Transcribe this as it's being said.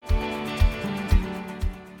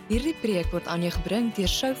Hierdie preek word aan jou gebring deur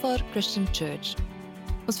Shofar Christian Church.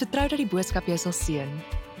 Ons vertrou dat die boodskap jou sal seën.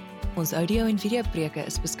 Ons audio en video preke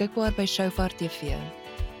is beskikbaar by Shofar TV.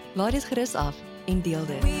 Laat dit gerus af en deel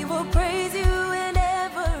dit. We will praise you in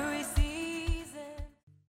every season.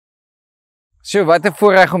 So, wat 'n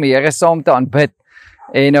voorreg om die Here saam te aanbid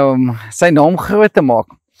en om sy naam groot te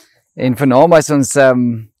maak. En vanaand as ons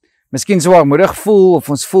miskien swaarmoedig voel of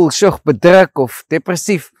ons voel bedruk of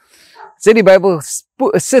depressief, sê die Bybel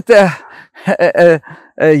sit 'n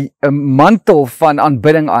mantel van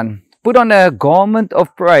aanbidding aan. Put on a garment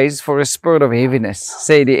of praise for a spirit of heaviness,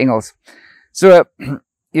 sê die Engels. So,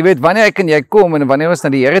 jy weet, wanneer ek en jy kom en wanneer ons na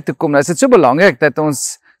die Here toe kom, dan is dit so belangrik dat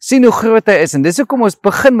ons sien hoe groot hy is. En dis hoekom ons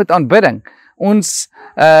begin met aanbidding. Ons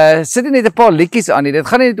sit nie net 'n paar liedjies aan nie. Dit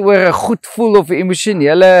gaan nie net oor 'n goed voel of 'n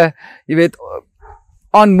emosionele, jy weet,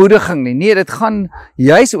 aanmoediging nie. Nee, dit gaan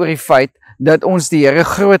juis oor die feit dat ons die Here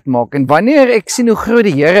groot maak. En wanneer ek sien hoe groot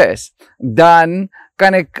die Here is, dan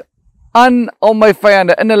kan ek aan al my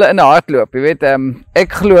vyande in hulle hart loop. Jy weet,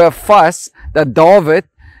 ek glo vas dat Dawid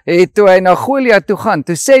toe hy na Goliat toe gaan,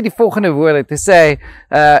 toe sê die volgende woorde, toe sê hy,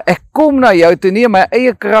 ek kom na jou toe nie in my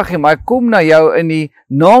eie krag nie, maar ek kom na jou in die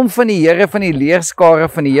naam van die Here van die leerskare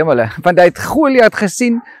van die hemele. Want hy het Goliat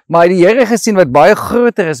gesien, maar hy het die Here gesien wat baie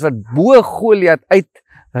groter is, wat bo Goliat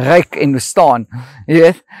uitreik en bestaan. Jy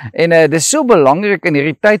weet, en dis so belangrik in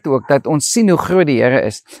hierdie tyd ook, dat ons sien hoe groot die Here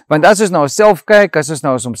is. Want as ons na onsself kyk, as ons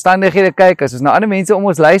na ons omstandighede kyk, as ons na ander mense om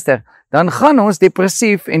ons luister, dan gaan ons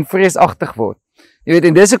depressief en vreesagtig word. Jy weet,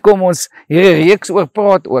 en dis hoekom ons hierdie reeks oor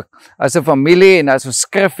praat ook, as 'n familie en as ons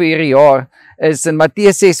skrif vir hierdie jaar, is in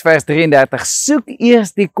Matteus 6 vers 33, soek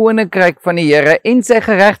eers die Koningryk van die Here en sy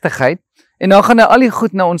geregtigheid, en dan gaan hy al die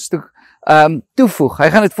goed na ons toe, toevoeg, hy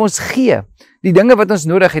gaan dit vir ons gee, die dinge wat ons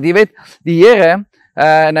nodig het. Jy weet, die Here,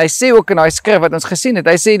 en hy sê ook in daai skrif wat ons gesien het,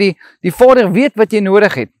 hy sê die Vader weet wat jy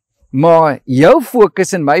nodig het, maar jou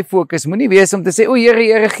fokus en my fokus moenie wees om te sê, o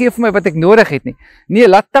Here, gee vir my wat ek nodig het nie. Nee,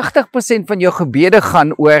 laat 80% van jou gebede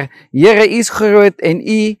gaan oor, Here, U is groot en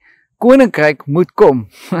U Koningryk moet kom.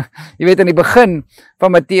 Jy weet, aan die begin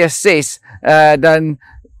van Matteus 6, dan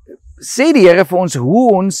sê die Here vir ons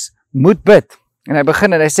hoe ons moet bid. En hy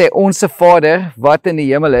begin en hy sê, Onse Vader wat in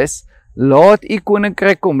die hemel is, laat U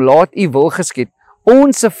Koningryk kom, laat U wil geskied.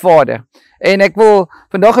 Onse Vader. En ek wil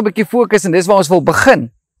vandag 'n bietjie fokus en dis waar ons wil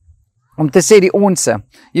begin. Om te sê die onse.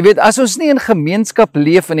 Jy weet, as ons nie in gemeenskap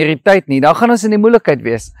leef in hierdie tyd nie, dan gaan ons in die moeilikheid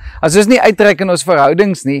wees. As ons nie uitreik in ons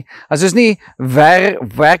verhoudings nie, as ons nie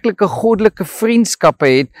werklike goddelike vriendskappe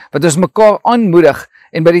het, wat ons mekaar aanmoedig,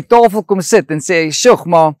 en by die tafel kom sit en sê, sjoeg,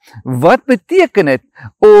 maar wat beteken dit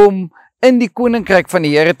om in die Koninkryk van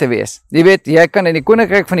die Here te wees? Jy weet, jy kan in die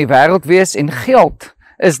Koninkryk van die wêreld wees, en geld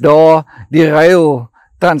is daar die ruil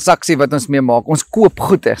transaksie wat ons mee maak. Ons koop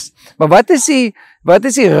goeders. Maar wat is die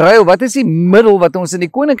ruil, wat is die middel wat ons in die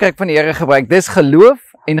Koninkryk van die Here gebruik? Dis geloof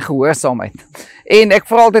en gehoorsaamheid. En ek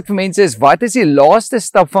vra altyd vir mense is, wat is die laaste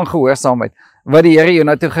stap van gehoorsaamheid, wat die Here jou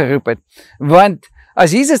na toe geroep het? Want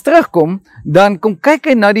as Jesus terugkom, dan kom kyk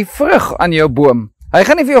hy na die vrug aan jou boom. Hy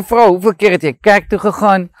gaan nie vir jou vra, hoeveel keer het jy kerk toe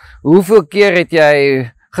gegaan, hoeveel keer het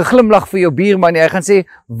jy geglimlag vir jou buurman, hy gaan sê,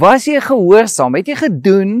 was jy gehoorsaam, het jy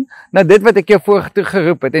gedoen na dit wat ek jou voortoe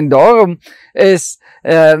geroep het, en daarom is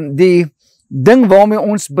die ding waarmee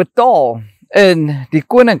ons betaal in die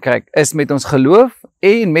Koninkryk, is met ons geloof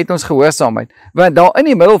en met ons gehoorsaamheid, want daar in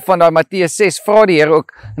die middel van daai Matteus 6, vra die Here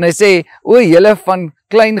ook, en hy sê, o julle van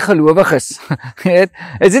klein gelowiges,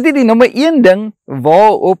 is dit nie die nommer 1 ding,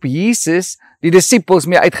 waarop Jesus die disippels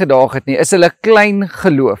mee uitgedaag het nie, is hulle klein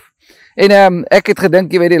geloof. En ek het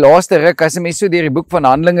gedink, jy weet, die laaste ruk, as jy mens so deur die boek van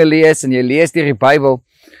Handelinge lees, en jy lees deur die Bybel,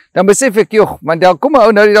 dan besef ek, joh, want dan kom 'n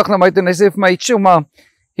ou nou die dag na my toe, en hy sê vir my, tjoh, maar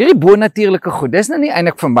hierdie bonatuurlike goed, dis nou nie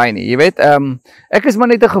eintlik vir my nie, jy weet, ek is maar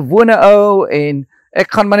net 'n gewone ou, en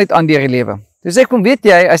ek gaan maar net aan deur die lewe. Dus ek kom, weet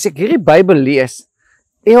jy, as ek hierdie Bybel lees,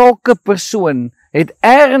 elke persoon het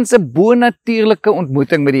ergens 'n bonatuurlike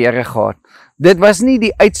ontmoeting met die Here gehad. Dit was nie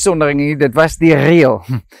die uitsondering nie, dit was die reël.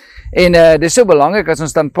 En dit is so belangrik as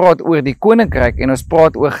ons dan praat oor die Koninkryk en ons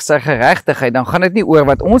praat oor sy geregtigheid, dan gaan dit nie oor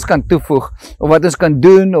wat ons kan toevoeg, of wat ons kan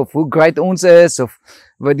doen, of hoe great ons is, of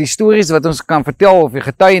wat die stories wat ons kan vertel, of die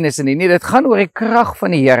getuienisse nie, dit gaan oor die krag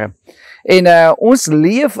van die Here. En ons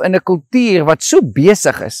leef in 'n kultuur wat so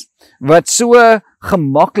besig is, wat so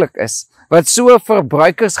gemaklik is, wat so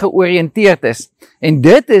verbruikers georiënteerd is, en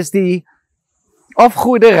dit is die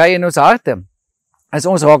afgoderry in ons harte, as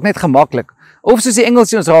ons raak net gemaklik, of soos die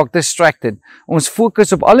Engels sê, ons raak distracted, ons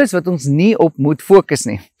fokus op alles wat ons nie op moet fokus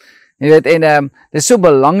nie, jy weet, en dit is so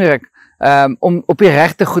belangrik, om op die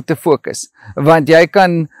regte goed te fokus, want jy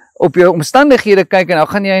kan op jou omstandighede kyk, en dan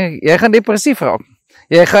gaan jy gaan depressief raak,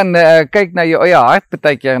 Jy gaan kyk na jou eie hart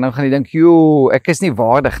partykeer en dan gaan jy dink, "Joe, ek is nie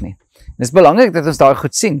waardig nie." Dit is belangrik dat ons daai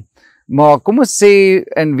goed sien. Maar kom ons sê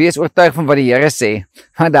en wees oortuig van wat die Here sê,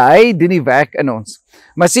 want hy doen die werk in ons.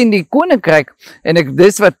 Maar sien die koninkryk, en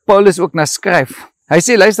dis wat Paulus ook na skryf. Hy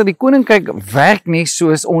sê, luister, die koninkryk werk nie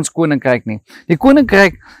soos ons koninkryk nie. Die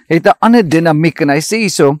koninkryk het 'n ander dinamiek, en hy sê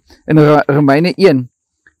hierso in Romeine 1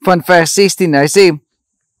 van vers 16, hy sê,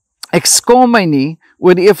 ek skaam my nie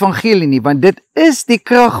oor die evangelie nie, want dit is die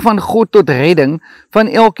krag van God tot redding van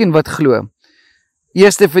elkeen wat glo.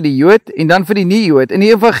 Eerste vir die Jood en dan vir die nie-Jood. En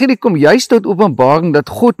die evangelie kom juist tot openbaring dat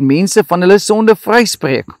God mense van hulle sonde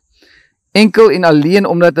vryspreek. Enkel en alleen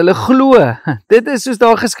omdat hulle glo. Dit is soos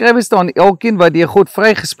daar geskrywe staan, elkeen wat deur God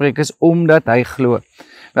vrygespreek is omdat hy glo.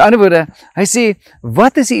 Met ander woorde, hy sê,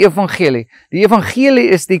 wat is die evangelie? Die evangelie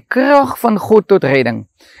is die krag van God tot redding.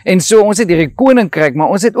 En so, ons het hierdie koninkryk, maar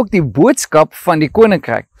ons het ook die boodskap van die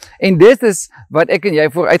koninkryk. En dit is wat ek en jy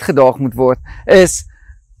voor uitgedaag moet word, is,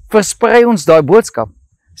 versprei ons daai boodskap.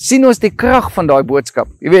 Sien ons die krag van daai boodskap.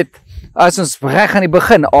 Jy weet, as ons reg aan die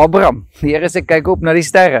begin, Abraham, die Here sê kyk op na die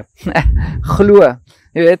sterre. Glo,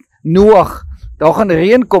 jy weet, Noag, daar gaan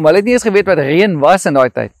reën kom. Hulle het nie eens geweet wat reën was in daai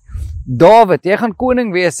tyd. David, jy gaan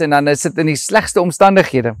koning wees en dan is dit in die slegste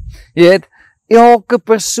omstandighede. Jy weet, elke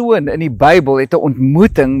persoon in die Bybel het 'n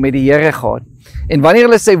ontmoeting met die Here gehad. En wanneer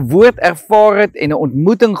hulle sy woord ervaar het en 'n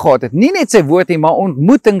ontmoeting gehad het, nie net sy woord nie, maar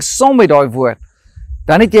ontmoeting saam met daai woord,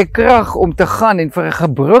 dan het jy krag om te gaan en vir 'n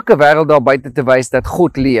gebroke wêreld daar buite te wys dat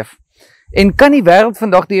God leef. En kan die wêreld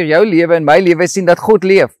vandag deur jou lewe en my lewe sien dat God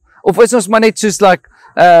leef? Of is ons maar net soos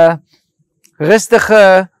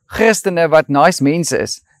rustige Christene wat nice mense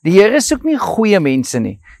is? Die Here soek nie goeie mense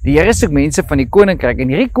nie. Die Here soek mense van die koninkryk. En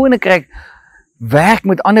hierdie koninkryk werk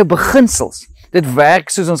met ander beginsels. Dit werk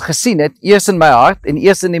soos ons gesien het, eers in my hart en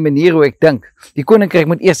eers in die manier hoe ek dink. Die koninkryk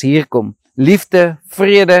moet eers hier kom. Liefde,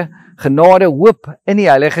 vrede, genade, hoop in die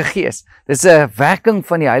Heilige Gees. Dis 'n werking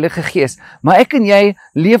van die Heilige Gees. Maar ek en jy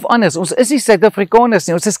leef anders. Ons is nie Suid-Afrikaners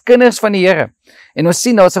nie, ons is kinders van die Here. En ons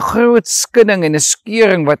sien daar's 'n groot skudding en 'n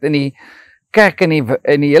skeuring wat in die kerk in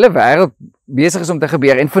die hele wêreld besig is om te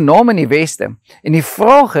gebeur, en vernaam in die Weste. En die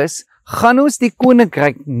vraag is, gaan ons die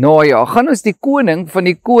koninkryk najaag? Gaan ons die koning van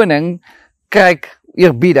die koninkryk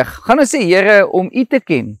eerbiedig? Gaan ons sê, Here, om U te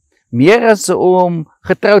ken, meer as om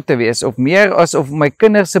getroud te wees, of meer as om my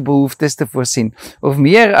kinders se behoeftes te voorsien, of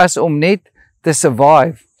meer as om net te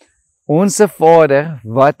survive. Onse Vader,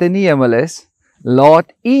 wat in die hemel is,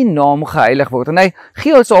 laat U naam geheilig word. En hy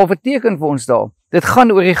gee ons al 'n teken vir ons daar. Dit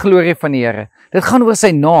gaan oor die glorie van die Here. Dit gaan oor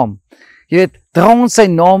sy naam. Jy weet, dra ons sy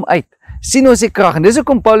naam uit. Sien ons die krag. En dis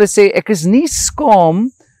hoekom Paulus sê, ek is nie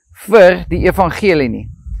skaam vir die evangelie nie.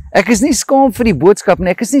 Ek is nie skaam vir die boodskap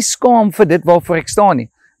nie. Ek is nie skaam vir dit waarvoor ek staan nie.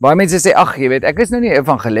 Baie mense sê, ag, jy weet, ek is nou nie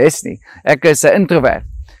evangelis nie. Ek is 'n introvert.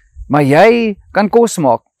 Maar jy kan kos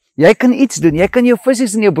maak. Jy kan iets doen. Jy kan jou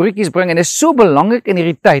visse en jou broodjies bring. En dit is so belangrik in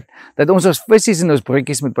hierdie tyd dat ons visse en ons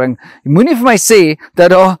broodjies moet bring. Jy moenie vir my sê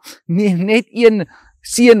dat daar net een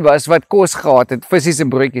seun was wat kos gehad het, visse en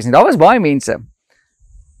broodjies nie. Daar was baie mense.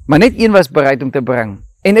 Maar net een was bereid om te bring.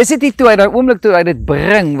 En is dit nie toe hy daai oomblik toe hy dit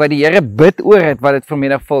bring, wat die Here bid oor het, wat dit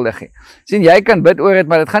vermenigvuldig het. Sien, jy kan bid oor het,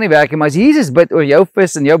 maar dit gaan nie werk nie, maar as Jesus bid oor jou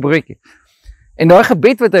vis en jou broodjie, en daai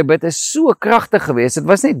gebed wat hy bid, is so kragtig geweest, dit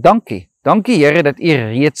was net dankie. Dankie Here dat U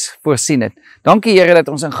reeds voorsien het. Dankie Here dat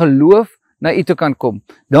ons in geloof na U toe kan kom.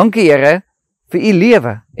 Dankie Here vir U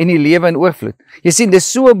lewe en U lewe in oorvloed. Jy sien,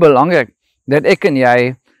 dis so belangrik dat ek en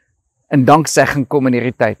jy in danksegging kom in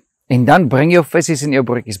hierdie tyd. En dan bring jou visse en jou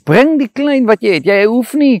broodjies. Bring die klein wat jy het. Jy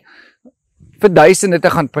hoef nie vir duisende te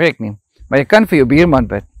gaan preek nie, maar jy kan vir jou buurman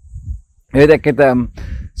bid. Jy weet, ek het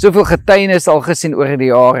soveel getuienis al gesien oor die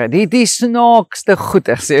jare. Die snaakste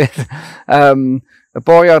goeders, jy weet. 'n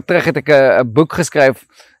paar jaar terug het ek 'n boek geskryf,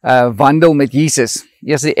 Wandel met Jesus.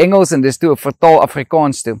 Eers die Engels en dis toe vertaal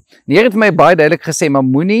Afrikaans toe. Die Here het my baie duidelik gesê, maar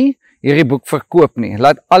moenie hierdie boek verkoop nie.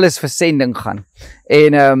 Laat alles vir sending gaan.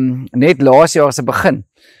 En net laas jaar se begin,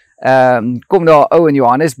 kom daar 'n ou in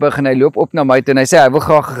Johannesburg en hy loop op na my toe en hy sê hy wil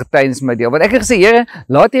graag 'n getuienis met deel. Want ek het gesê, Here,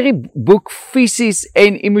 laat hierdie boek fisies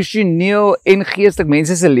en emosioneel en geestelik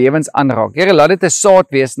mense se lewens aanraak. Here, laat dit 'n saad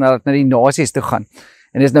wees na die nasies toe gaan.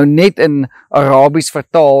 En dit is nou net in Arabies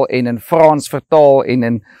vertaal en in Frans vertaal en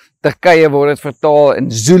in Turkye word dit vertaal,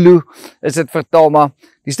 in Zulu is dit vertaal, maar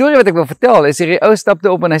die storie wat ek wil vertel is, hierdie ou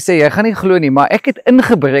stapte op en hy sê, jy gaan nie glo nie, maar ek het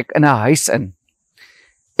ingebreek in 'n huis in.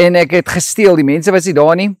 En ek het gesteel, die mense was nie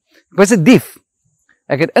daar nie, ek was 'n dief.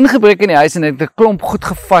 Ek het ingebreek in die huis en ek het 'n klomp goed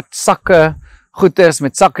gevat, sakke, goeders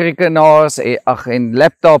met sakrekenaars en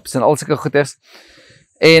laptops en al sulke goeders.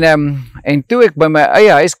 En toe ek by my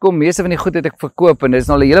eie huis kom, meeste van die goed het ek verkoop en dit is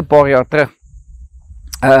nou al 'n hele paar jaar terug.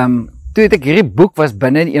 toe het ek hierdie boek was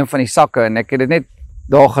binne in een van die sakke en ek het dit net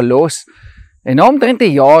daar gelos. En na omtrent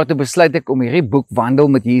 'n jaar toe besluit ek om hierdie boek Wandel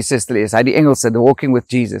met Jesus te lees. Hy die Engelse, The Walking with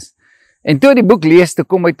Jesus. En toe die boek lees, toe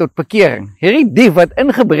kom hy tot bekering. Hierdie dief wat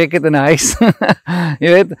ingebreek het in 'n huis.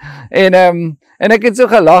 Jy weet, en ek het so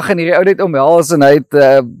gelag en hierdie ou het omhels en hy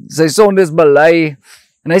het sy sondes bely.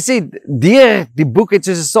 En hy sê, deur die boek het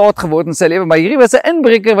soos 'n saad geword in sy lewe, maar hierdie was 'n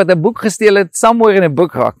inbreker wat 'n boek gesteel het, somewhere in 'n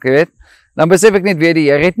boekrak, jy weet. Dan besef ek net weer, die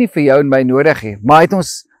Here het nie vir jou en my nodig nie, maar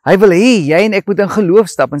hy wil hê, jy en ek moet in geloof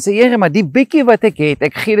stap, en sê, Here, maar die bietjie wat ek het,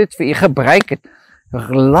 ek gee dit vir u, gebruik het,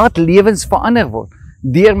 laat lewens verander word,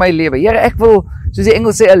 deur my lewe. Here, ek wil, soos die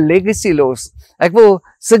Engels sê, 'n legacy los, ek wil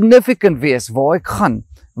significant wees waar ek gaan,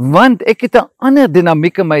 want ek het 'n ander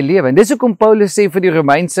dinamiek in my lewe, en dis hoekom Paulus sê vir die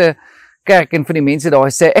Romeinse kerk en vir die mense daar, hy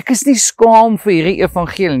sê, ek is nie skaam vir hierdie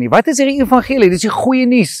evangelie nie. Wat is hierdie evangelie? Dis die goeie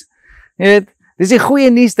nuus. Jy weet, dis die goeie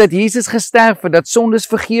nuus dat Jesus gesterf het, dat sondes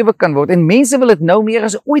vergewe kan word, en mense wil dit nou meer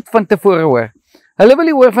as ooit van tevore hoor. Hulle wil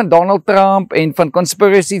nie hoor van Donald Trump en van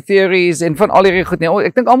conspiracy theories en van al hierdie goed nie.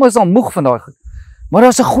 Ek dink almal is al moeg van daai goed. Maar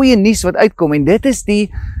daar's 'n goeie nuus wat uitkom, en dit is die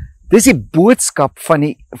boodskap van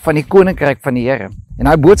die Koningryk van die Here. En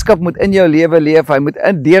daai boodskap moet in jou lewe leef, hy moet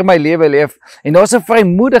deur my lewe leef, en daar's 'n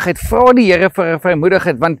vrymoedigheid, vra die Here vir 'n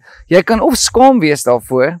vrymoedigheid, want jy kan of skaam wees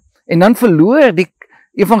daarvoor, en dan verloor die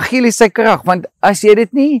evangelie sy krag, want as jy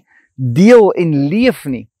dit nie deel en leef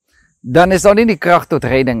nie, dan is daar nie die krag tot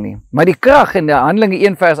redding nie. Maar die krag in Handelinge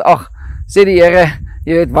 1 vers 8, sê die Here,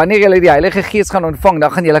 jy weet, wanneer julle die Heilige Gees gaan ontvang,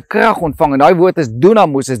 dan gaan julle krag ontvang, en daai woord is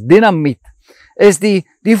dunamus, is dinamiet, is die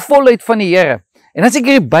volheid van die Here. En as ek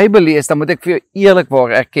hierdie Bybel lees, dan moet ek vir jou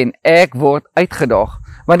eerlikwaar erken, ek word uitgedaag,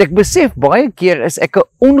 want ek besef, baie keer is ek 'n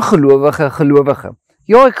ongelowige gelowige.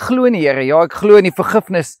 Ja, ek glo in die Here, ja, ek glo in die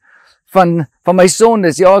vergifnis van my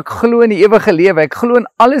sondes, ja, ek glo in die ewige lewe, ek glo in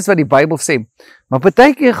alles wat die Bybel sê, maar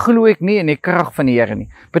partykeer glo ek nie in die krag van die Here nie.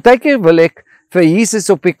 Partykeer wil ek vir Jesus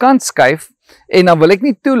op die kant skuif, en dan wil ek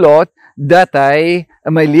nie toelaat dat hy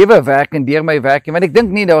in my lewe werk en deur my werk nie, want ek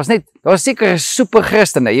dink nie, daar's seker super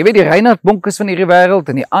Christene, jy weet die Reinhard Bonkes van hierdie wêreld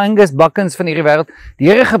en die Angus Bakkens van hierdie wêreld, die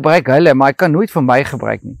Here gebruik hulle, maar hy kan nooit vir my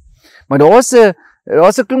gebruik nie. Maar daar's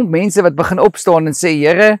 'n klomp mense wat begin opstaan en sê,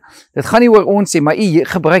 Here, dit gaan nie oor ons nie, maar u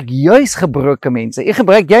gebruik juis gebroke mense, u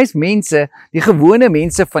gebruik juis mense, die gewone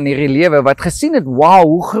mense van hierdie lewe, wat gesien het, wow,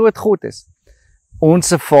 hoe groot God is.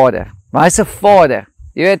 Onse Vader, maar hy is 'n Vader,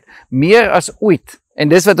 jy weet, meer as ooit, en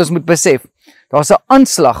dis wat ons moet besef, daar's 'n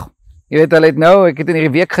aanslag, jy weet, ek het in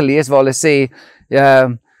hierdie week gelees waar hulle sê,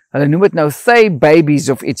 hulle noem dit nou thigh babies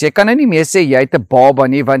of iets, jy kan nou nie meer sê, jy het 'n baba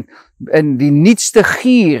nie, want in die nuutste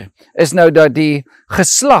gier is nou dat die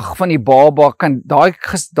geslag van die baba,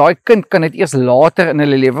 daai kind kan dit eers later in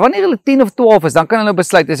hulle lewe, wanneer hulle 10 of 12 is, dan kan hulle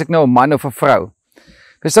besluit, is ek nou 'n man of 'n vrou.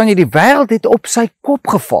 Verstaan jy, die wêreld het op sy kop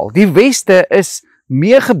geval, die weste is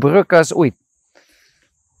meer gebroken as ooit.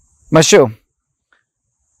 Maar so,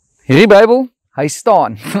 hierdie Bybel, hy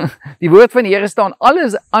staan. Die woord van die Here staan,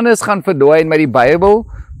 alles anders gaan verdwyn, maar die Bybel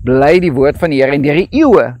bly die woord van die Here, en deur die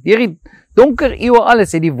eeue, deur die donker eeue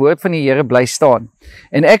alles, het die woord van die Here bly staan.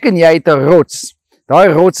 En ek en jy het 'n rots, daai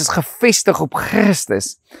rots is gefestig op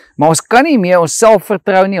Christus, maar ons kan nie meer ons self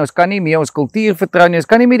vertrou nie, ons kan nie meer ons kultuur vertrou nie, ons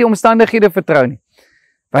kan nie meer die omstandighede vertrou nie,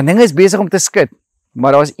 want dinge is besig om te skud.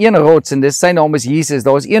 Maar daar is een rots, en dis sy naam is Jesus,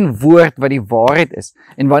 daar is een woord wat die waarheid is,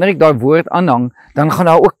 en wanneer ek daai woord aanhang, dan gaan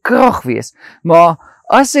daar ook krag wees, maar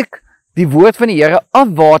as ek die woord van die Here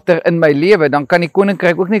afwater in my lewe, dan kan die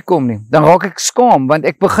Koningryk ook nie kom nie, dan raak ek skaam, want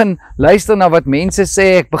ek begin luister na wat mense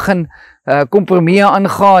sê, ek begin kompromieë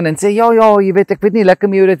aangaan, en sê, ja, jy weet, ek weet nie lekker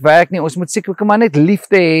meer hoe dit werk nie, ons moet seker maar net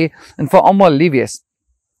liefde hê, en vir almal lief wees,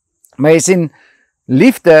 maar jy sien,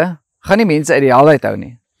 liefde gaan nie mense uit die hel uithou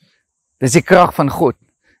nie. Dis die krag van God.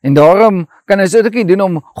 En daarom kan ons ook nie doen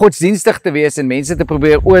om godsdienstig te wees en mense te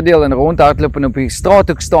probeer oordeel en rondhardloop en op die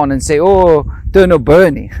straathoek staan en sê, turn or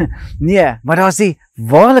burn nie. Nee, maar daar is die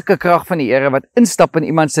waarlike krag van die Here wat instap in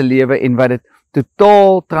iemand se lewe en wat dit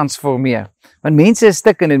totaal transformeer. Want mense is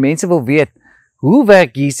stikkend en mense wil weet, hoe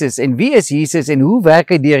werk Jesus en wie is Jesus en hoe werk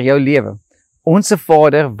hy deur jou lewe? Onse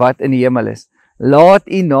Vader wat in die hemel is. Laat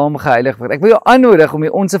u naam geheilig word. Ek wil jou aanmoedig om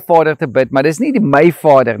die Onse Vader te bid, maar dis nie die my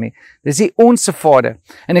Vader nie, dis die Onse Vader.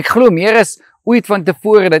 En ek glo meer as ooit van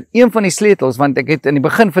tevore dat een van die sleutels, want ek het in die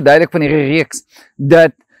begin verduidelik van hierdie reeks,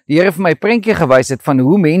 dat die Here vir my prentjie gewys het van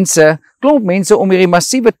hoe klomp mense om hierdie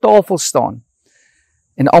massiewe tafel staan.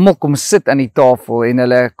 En almal kom sit aan die tafel en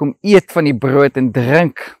hulle kom eet van die brood en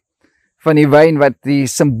drink van die wyn wat die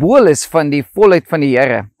simbool is van die volheid van die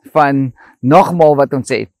Here, van nagmaal wat ons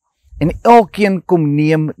het. en elkeen kom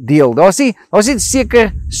neem deel. Daar's nie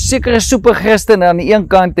sekere superchristene aan die een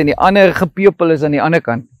kant en die ander gepeopel is aan die ander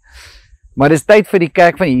kant. Maar dis tyd vir die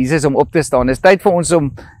kerk van Jesus om op te staan. Dis tyd vir ons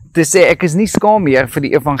om te sê, ek is nie skaam meer vir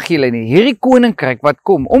die evangelie nie. Hierdie koninkryk wat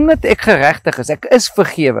kom, omdat ek geregtig is, ek is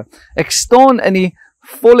vergewe. Ek staan in die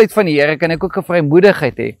volheid van die Here, kan ek ook 'n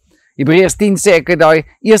vrymoedigheid hê. Hebreërs 10 sê ek het daai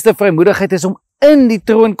eerste vrymoedigheid is om in die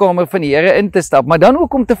troonkamer van die Here in te stap, maar dan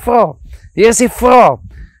ook om te vra. Die Here sê vra,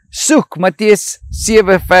 soek, Matteus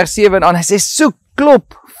 7 vers 7 en aan, hy sê soek,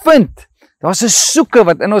 klop, vind. Daar's 'n soeke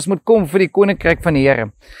wat in ons moet kom vir die koninkryk van die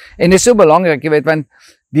Here. En dit is so belangrik, jy weet, want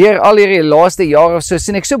deur al hierdie laaste jare of so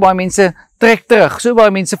sien ek so baie mense trek terug, so baie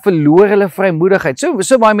mense verloor hulle vrymoedigheid.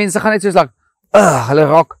 So baie mense gaan net soos hulle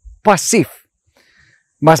raak passief.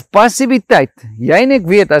 Maar passiwiteit, jy en ek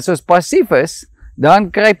weet, as ons passief is,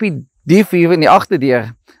 dan kruip die dief hier in die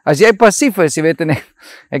agterdeur. As jy passief is, jy weet, en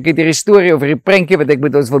ek het hierdie storie of hierdie prentjie wat ek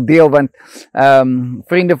met ons wil deel, want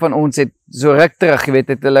vriende van ons het so ruk terug, jy weet,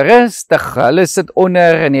 het hulle rustig, hulle sit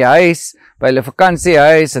onder in die huis, by hulle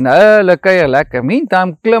vakansiehuis, en hulle kuier lekker.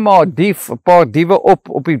 Meantime klim maar 'n paar diewe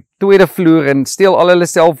op die tweede vloer, en steel al hulle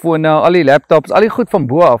selfone, al die laptops, al die goed van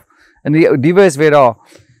bo af, en die diewe is weer daar.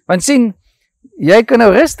 Want sien, jy kan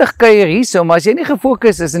nou rustig kuier hierso, maar as jy nie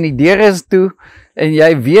gefokus is en die deure is toe, en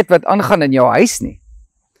jy weet wat aangaan in jou huis nie,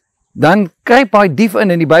 dan kruip hy dief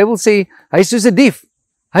in, en die Bybel sê, hy is soos 'n dief,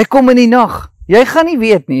 hy kom in die nag, jy gaan nie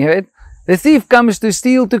weet nie, jy weet, the thief comes to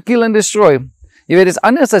steal, to kill and destroy, jy weet, dit is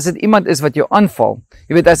anders as dit iemand is wat jou aanval,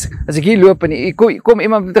 jy weet, as ek hier loop, en kom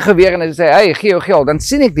iemand met 'n geweer, en hy sê, hey, gee jou geld, dan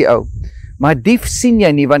sien ek die ou, maar dief sien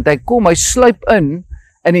jy nie, want hy sluip in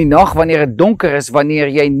die nag, wanneer dit donker is, wanneer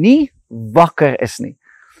jy nie wakker is nie,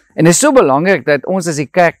 en dit is so belangrik, dat ons as die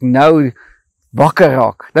kerk nou wakker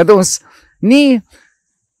raak, dat ons nie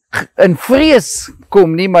in vrees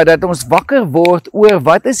kom nie, maar dat ons wakker word oor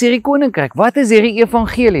wat is hierdie koninkryk, wat is hierdie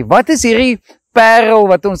evangelie, wat is hierdie parel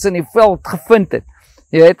wat ons in die veld gevind het,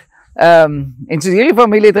 jy weet, en so hierdie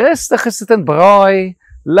familie het rustig gesit en braai,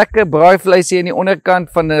 lekker braaivleisie in die onderkant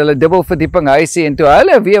van hulle dubbelverdieping huisie, en toe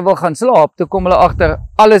hulle weer wil gaan slaap, toe kom hulle agter,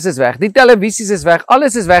 alles is weg, die televisies is weg,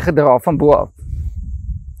 alles is weggedra van bo af.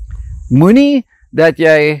 Moenie dat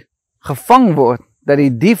jy gevang word, dat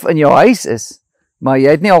die dief in jou huis is, maar jy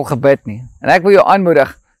het nie al gebid nie. En ek wil jou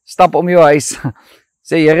aanmoedig, stap om jou huis.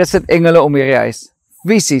 Sê, Here, sit engele om hierdie huis.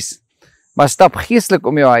 Fisies, maar stap geestelik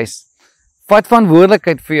om jou huis. Vat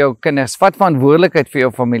verantwoordelikheid vir jou kinders, vat verantwoordelikheid vir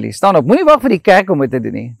jou familie. Staan op, moenie wag vir die kerk om dit te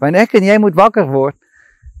doen nie. Want ek en jy moet wakker word.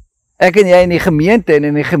 Ek en jy in die gemeente en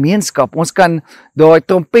in die gemeenskap, ons kan daai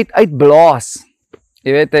trompet uitblaas.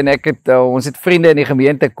 Jy weet, en ons het vriende in die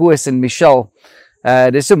gemeente, Koos en Michelle.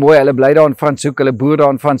 Dit is so mooi, hulle bly daar in Franshoek, hulle boer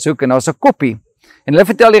daar in Franshoek, en daar's 'n koppie. En hulle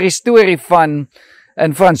vertel hierdie storie van,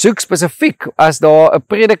 in Franshoek spesifiek, as daar 'n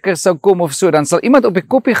prediker sou kom of so, dan sal iemand op die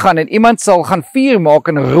koppie gaan, en iemand sal gaan vuur maak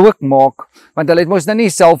en rook maak, want hulle het mos nou nie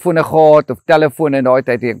selfone gehad, of telefone in daai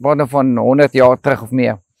tyd, ek praat nou van 100 jaar terug of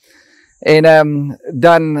meer. En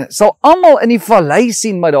dan sal almal in die vallei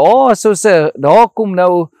sien, maar daar kom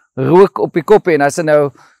nou rook op die koppie, en as hy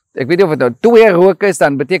nou, ek weet nie of het nou 2 rook is,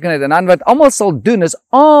 dan beteken dit, en dan wat almal sal doen, is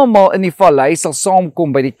almal in die vallei sal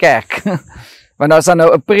saamkom by die kerk, want as daar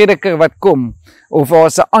nou 'n prediker wat kom, of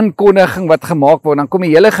daar's 'n aankondiging wat gemaak word, dan kom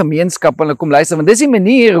die hele gemeenskap, en hulle kom luister, want dis die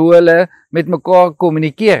manier hoe hulle met mekaar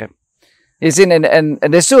kommunikeer. Jy sien, en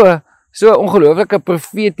dis so ongelooflike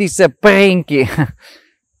profetiese prentjie,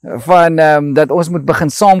 van, dat ons moet begin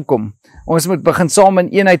saamkom, ons moet begin saam in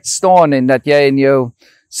eenheid staan, en dat jy in jou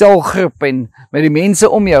selgroep en met die mense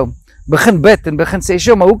om jou begin bid en begin sê,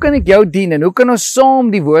 "Sjoe, maar hoe kan ek jou dien, en hoe kan ons saam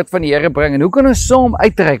die woord van die Here bring, en hoe kan ons saam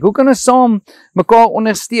uitreik, hoe kan ons saam mekaar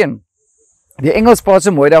ondersteun?" Die Engels praat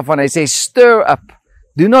so mooi daarvan, hy sê, "Stir up,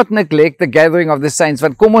 do not neglect the gathering of the saints,"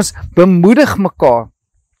 want kom ons bemoedig mekaar,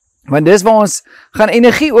 want dis waar ons gaan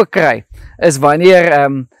energie ook kry, is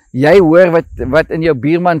wanneer jy hoor wat in jou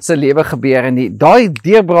buurman se lewe gebeur, en daai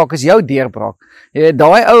deurbraak is jou deurbraak. Jy weet,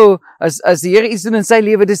 daai ou, as die Here iets doen in sy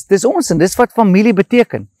lewe, dis ons, en dis wat familie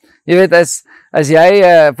beteken. Jy weet, as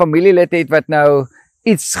jy familielid het wat nou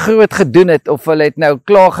iets groot gedoen het, of hulle het nou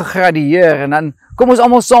klaar gegradueer, en dan kom ons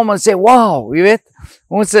almal saam en sê, wow, jy weet,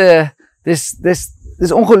 ons,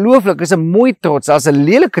 dis ongelooflik, dis 'n mooi trots, as 'n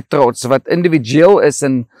lelike trots, wat individueel is,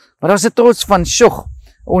 maar daar's 'n trots van, sjoe,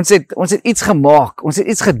 ons het iets gemaak, ons het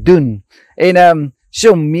iets gedoen, en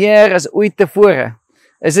so meer as ooit tevore.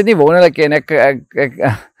 Is dit nie wonderlik, en ek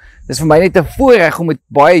dis vir my net 'n voorreg om met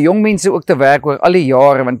baie jong mense ook te werk oor al die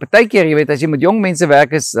jare, want partykeer, jy weet, as jy met jong mense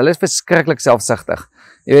werk, hulle is verskriklik selfsugtig.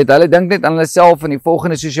 Jy weet, hulle dink net aan hulle self en die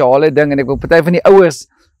volgende sosiale ding, en ek wil party van die ouers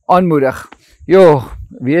aanmoedig.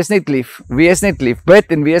 Wees net lief,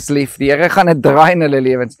 bid en wees lief. Die Here gaan dit draai in hulle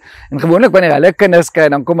lewens. En gewoonlik wanneer hulle kinders kry,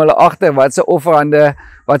 dan kom hulle agter wat se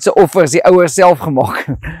offers die ouers self gemaak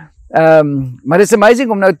het. Maar dit is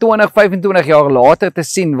amazing om nou 20, 25 jaar later te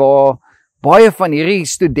sien waar baie van hierdie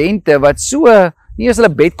studente wat so nie eens hulle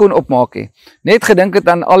bed kon opmaak nie, net gedink het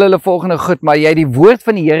aan al hulle volgende goed, maar jy die woord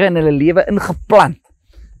van die Here in hulle lewe ingeplant.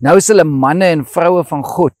 Nou is hulle manne en vroue van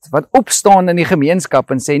God wat opstaan in die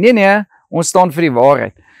gemeenskap en sê nee, ons staan vir die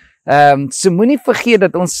waarheid. So moenie vergeet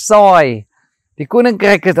dat ons saai. Die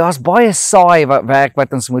koninkryk is, daar's baie saai werk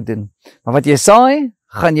wat ons moet doen. Maar wat jy saai,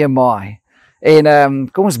 gaan jy maai. En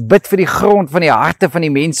kom ons bid vir die grond van die harte van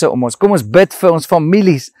die mense om ons. Kom ons bid vir ons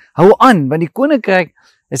families. Hou aan, want die koninkryk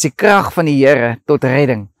is die krag van die Here tot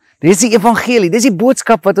redding. Dit is die evangelie, dit is die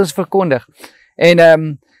boodskap wat ons verkondig. En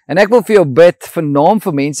ek wil vir jou bid vernaam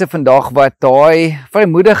vir mense vandag wat daai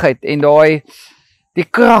vrymoedigheid en die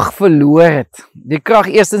krag verloor het. Die krag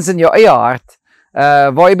eerstens in jou eie hart,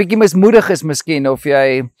 waar jy bietjie mismoedig is miskien, of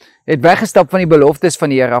jy het weggestap van die beloftes van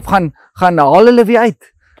die Here af. Gaan haal hulle weer uit.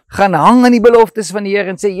 Gaan hang aan die beloftes van die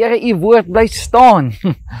Here en sê, Here, u woord bly staan.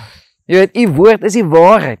 Jy weet, u woord is die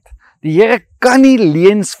waarheid. Die Here kan nie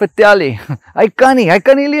leuns vertel nie. Hy kan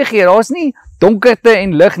nie lieg gee. Daar's nie donkerte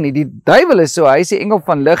en lig nie. Die duiwel is so, hy is die engel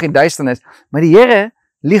van lig en duisternis, maar die Here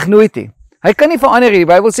lieg nooit nie. Hy kan nie verander nie. Die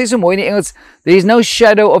Bybel sê so mooi in die Engels, there is no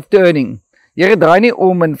shadow of turning. Die Here draai nie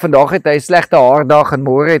om en vandag het hy 'n slegte haardag en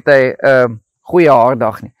môre het hy 'n goeie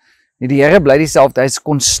haardag nie. Die Here bly dieselfde, hy is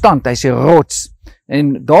konstant, hy is die rots.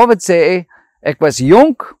 En Dawid sê, ek was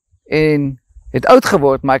jonk en het oud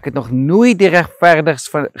geword, maar ek het nog nooit die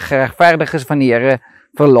geregverdiges van die Here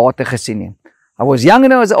verlate gesien nie. I was young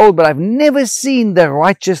and I was old, but I've never seen the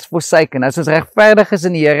righteous forsaken. As ons regverdig is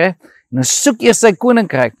in die Here, en ons soek eers sy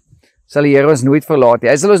koninkryk, sal die Here ons nooit verlaat nie.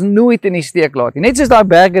 Hy sal ons nooit in die steek laat nie. Net soos daai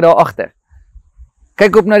berge daar agter.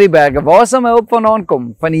 Kyk op na die berge. Waar sal my hulp vandaan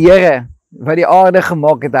kom? Van die Here wat die aarde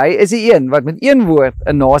gemaak het. Hy is die een wat met een woord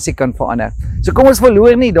 'n nasie kan verander. So kom ons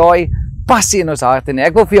verloor nie daai passie in ons harte nie.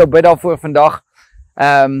 Ek wil vir jou bid daarvoor vandag.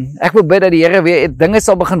 Ek wil bid dat die Here weer dinge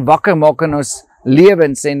sal begin wakker maak in ons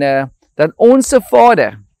lewens en dat ons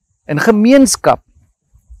Vader in gemeenskap,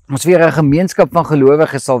 ons weer 'n gemeenskap van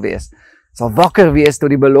gelowiges sal wees. Sal wakker wees tot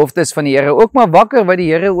die beloftes van die Here, ook maar wakker wat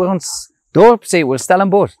die Here oor ons dorp sê, oor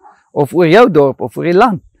Stellenbosch, of oor jou dorp, of oor die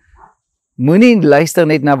land. Moenie luister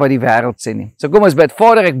net na wat die wêreld sê nie. So kom ons bid.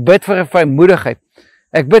 Vader, ek bid vir 'n vrymoedigheid.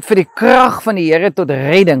 Ek bid vir die krag van die Here tot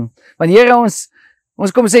redding. Want Here,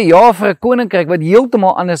 ons kom sê ja vir 'n koninkryk wat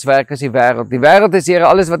heeltemal anders werk as die wêreld. Die wêreld is, Here,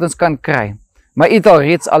 alles wat ons kan kry. Maar U het al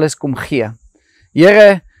reeds alles kom gee.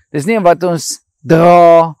 Here, dis nie wat ons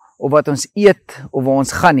dra, of wat ons eet, of waar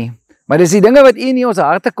ons gaan nie. Maar dis die dinge wat U in ons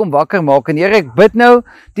harte kom wakker maak. En Here, ek bid nou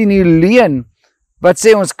teen die leuen wat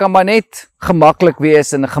sê ons kan maar net gemaklik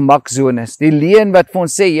wees in 'n gemaksones. Die leuen wat vir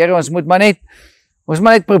ons sê, Here, ons moet maar net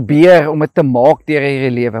probeer om dit te maak deur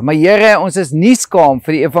hierdie lewe. Maar Here, ons is nie skaam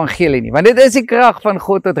vir die evangelie nie, want dit is die krag van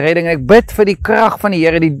God tot redding. En ek bid vir die krag van die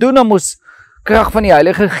Here, die dunamis krag van die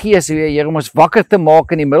Heilige Gees, Here, om ons wakker te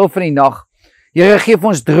maak in die middel van die nag. Here, gee vir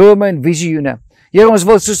ons drome en visioene. Here, ons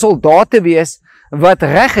wil so soldate wees wat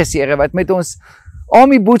reg is, Here, wat met ons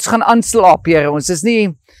army boots gaan aanslaap, Here. Ons is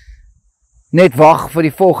nie net wag vir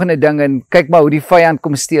die volgende ding en kyk maar hoe die vyand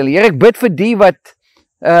kom steel. Here, ek bid vir die wat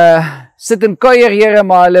sit en kuier, Here,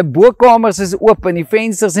 maar hulle bokamers is oop en die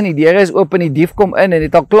vensters en die deure is oop en die dief kom in en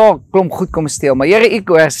het al klaar klomp goed kom steel. Maar Here, U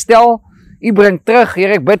herstel, U bring terug.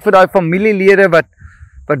 Here, ek bid vir daai familielede wat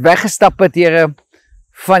weggestap het, Here,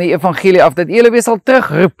 van die evangelie af, dat U hulle weer sal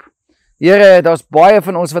terugroep. Here, daar's baie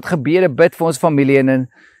van ons wat gebede bid vir ons familie en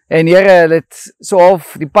Here, hulle het so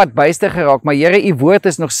half die pad byste geraak, maar Here, U woord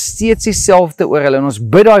is nog steeds dieselfde oor hulle en ons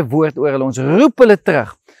bid daai woord oor hulle, ons roep hulle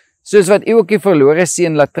terug, soos wat U ook die verlore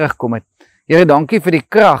seun laat terugkom het. Here, dankie vir die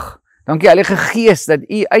krag, dankie Heilige Gees dat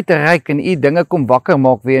U uitreik en U dinge kom wakker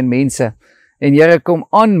maak weer in mense. En Here, kom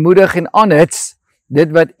aanmoedig en aanhits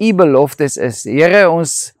dit wat U beloftes is. Here,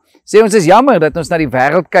 ons sê ons is jammer dat ons na die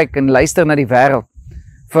wêreld kyk en luister na die wêreld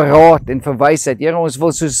vir raad en vir wysheid. Here, ons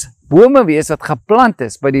wil soos bome wees wat geplant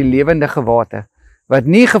is by die lewendige water, wat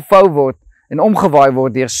nie gevou word en omgewaai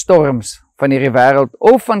word deur storms van hierdie wêreld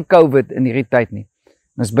of van COVID in hierdie tyd nie.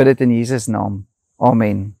 En ons bid dit in Jesus naam.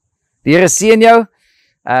 Amen. Die Here seën jou.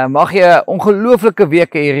 Mag jy 'n ongelooflike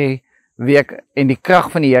week hierdie week en die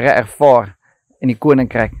krag van die Here ervaar in die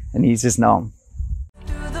koninkryk in Jesus naam.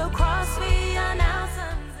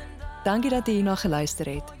 Dankie dat jy hierna geluister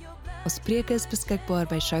het. Ons preke is beskikbaar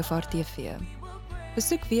by Shofar TV.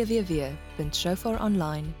 Besoek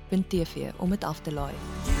www.shofaronline.tv om dit af te laai.